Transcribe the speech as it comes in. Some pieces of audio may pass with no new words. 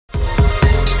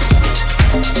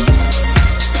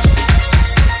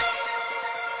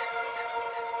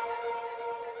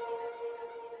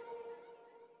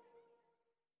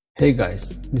Hey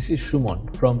guys, this is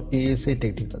Shumon from ASA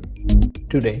Technical.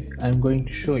 Today I am going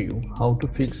to show you how to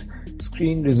fix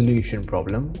screen resolution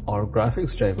problem or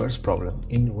graphics drivers problem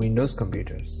in Windows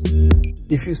computers.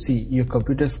 If you see your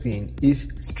computer screen is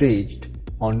staged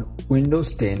on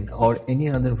Windows 10 or any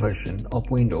other version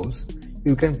of Windows,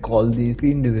 you can call the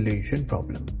screen resolution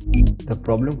problem. The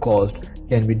problem caused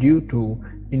can be due to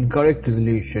incorrect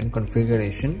resolution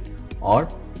configuration or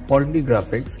faulty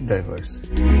graphics drivers.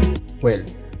 Well,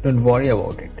 don't worry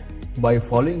about it. By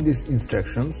following these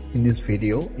instructions in this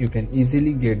video, you can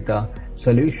easily get the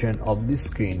solution of this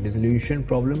screen resolution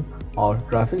problem or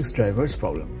graphics drivers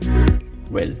problem.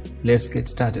 Well, let's get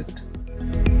started.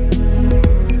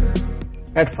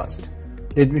 At first,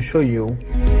 let me show you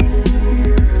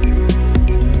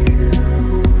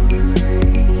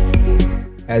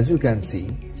as you can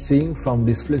see, seeing from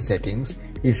display settings,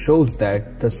 it shows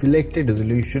that the selected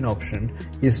resolution option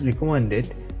is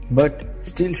recommended but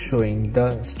still showing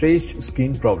the staged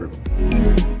screen problem.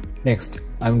 Next,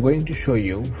 I am going to show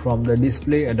you from the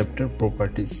display adapter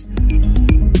properties.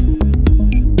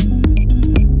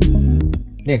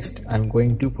 Next, I am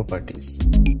going to properties.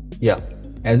 Yeah,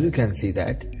 as you can see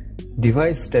that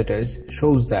device status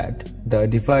shows that the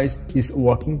device is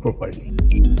working properly.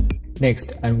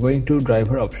 Next, I am going to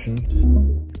driver option,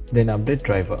 then update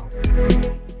driver.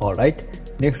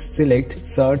 Alright, next select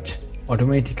search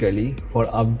automatically for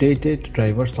updated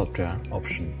driver software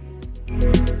option.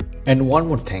 And one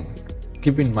more thing,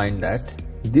 keep in mind that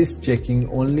this checking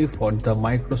only for the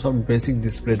Microsoft Basic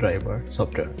Display Driver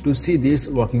software to see this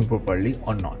working properly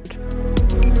or not.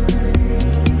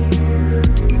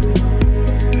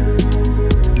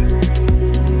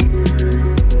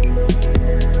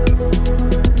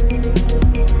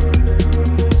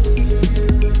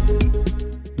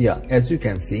 Yeah, as you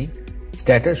can see,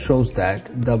 status shows that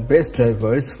the best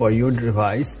drivers for your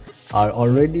device are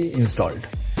already installed.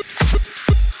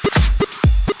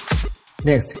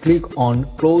 Next, click on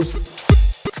close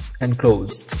and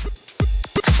close.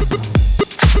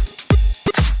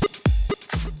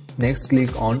 Next,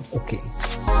 click on OK.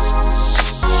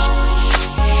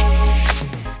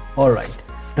 Alright,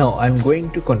 now I'm going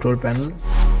to control panel.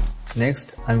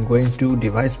 Next, I'm going to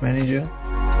device manager.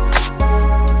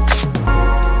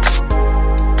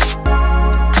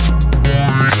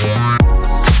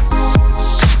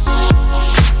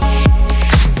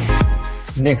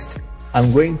 Next,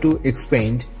 I'm going to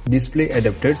expand display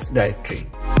adapters directory.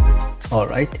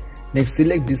 Alright, next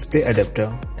select display adapter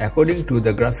according to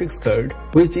the graphics card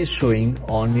which is showing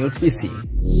on your PC.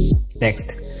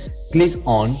 Next, click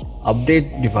on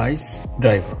update device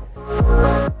driver.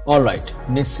 Alright,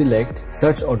 next select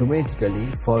search automatically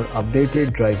for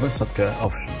updated driver software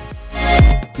option.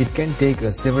 It can take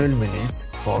several minutes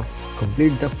for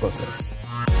complete the process.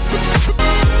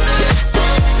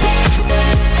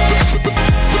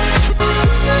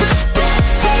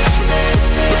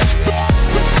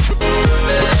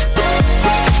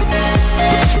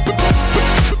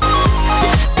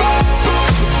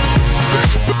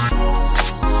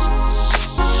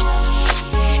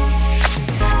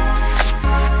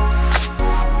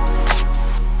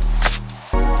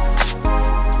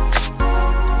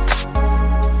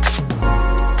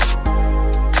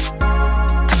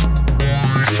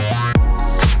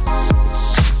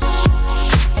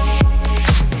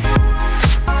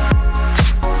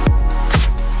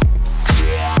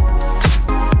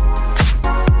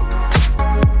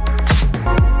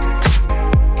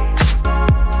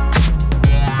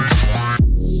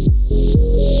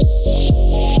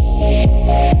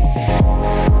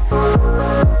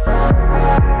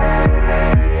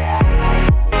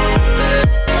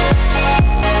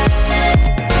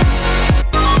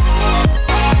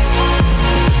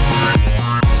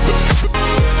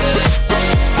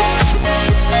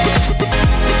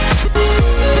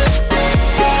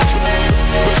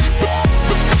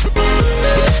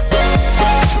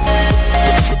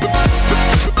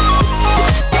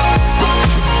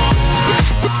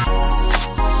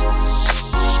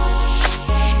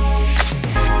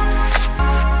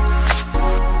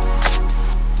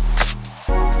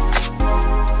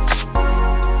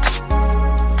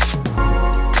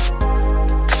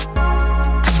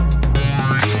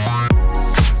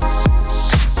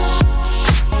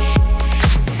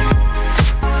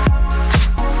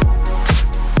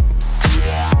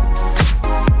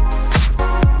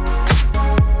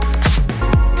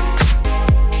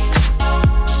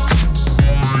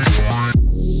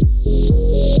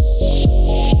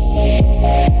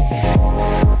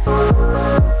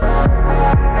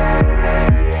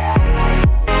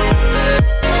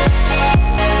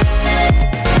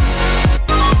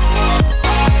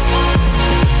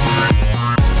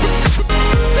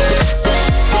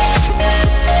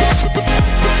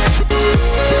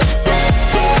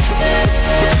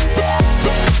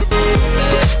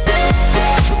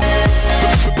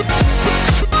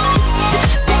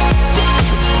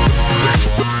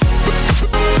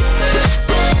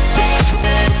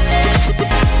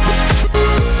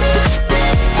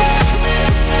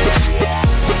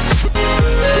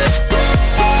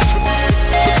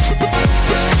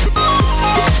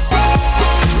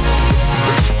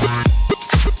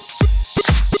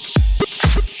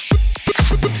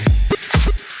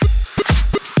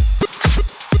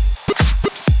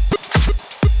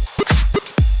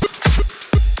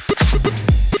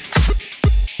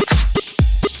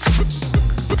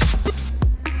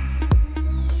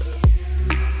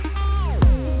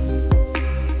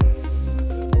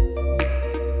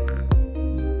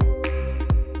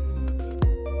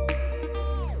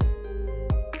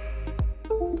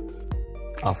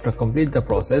 After complete the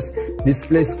process,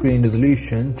 display screen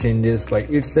resolution changes by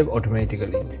itself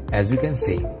automatically, as you can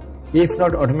see. If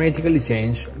not automatically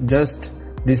changed, just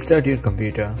restart your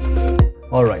computer.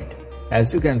 Alright,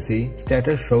 as you can see,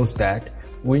 status shows that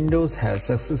Windows has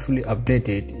successfully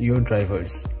updated your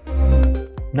drivers.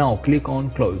 Now click on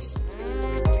Close.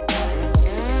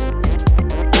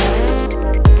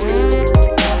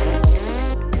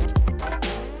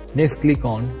 Next click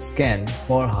on Scan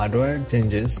for hardware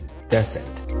changes. That's it.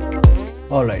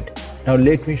 Alright, now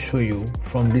let me show you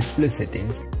from display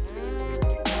settings.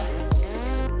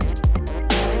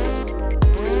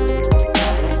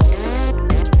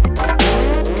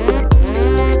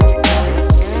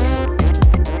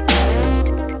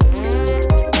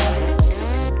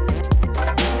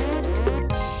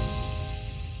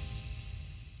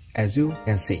 As you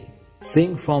can see,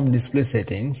 seeing from display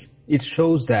settings, it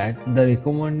shows that the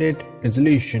recommended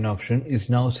resolution option is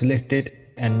now selected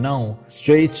and now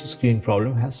stretch screen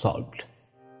problem has solved.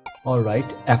 Alright,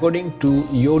 according to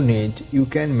your need, you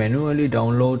can manually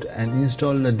download and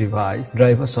install the device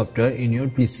driver software in your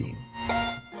PC.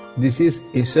 This is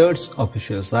Acer's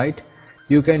official site.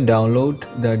 You can download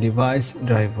the device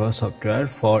driver software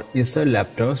for Acer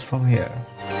laptops from here.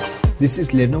 This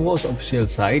is Lenovo's official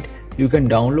site. You can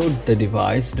download the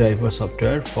device driver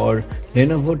software for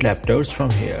Lenovo laptops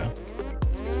from here.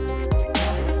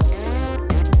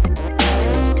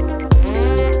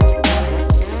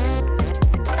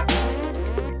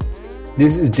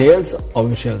 This is Dell's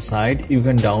official site. You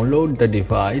can download the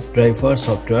device driver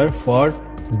software for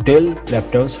Dell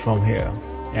laptops from here,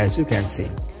 as you can see.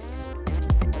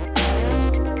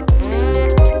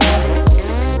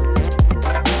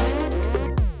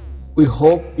 We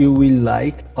hope you will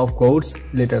like. Of course,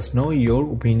 let us know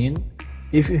your opinion.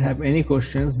 If you have any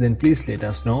questions, then please let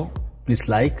us know. Please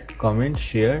like, comment,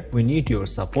 share. We need your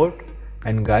support.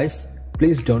 And guys,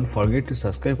 please don't forget to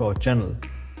subscribe our channel.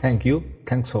 Thank you.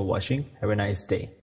 Thanks for watching. Have a nice day.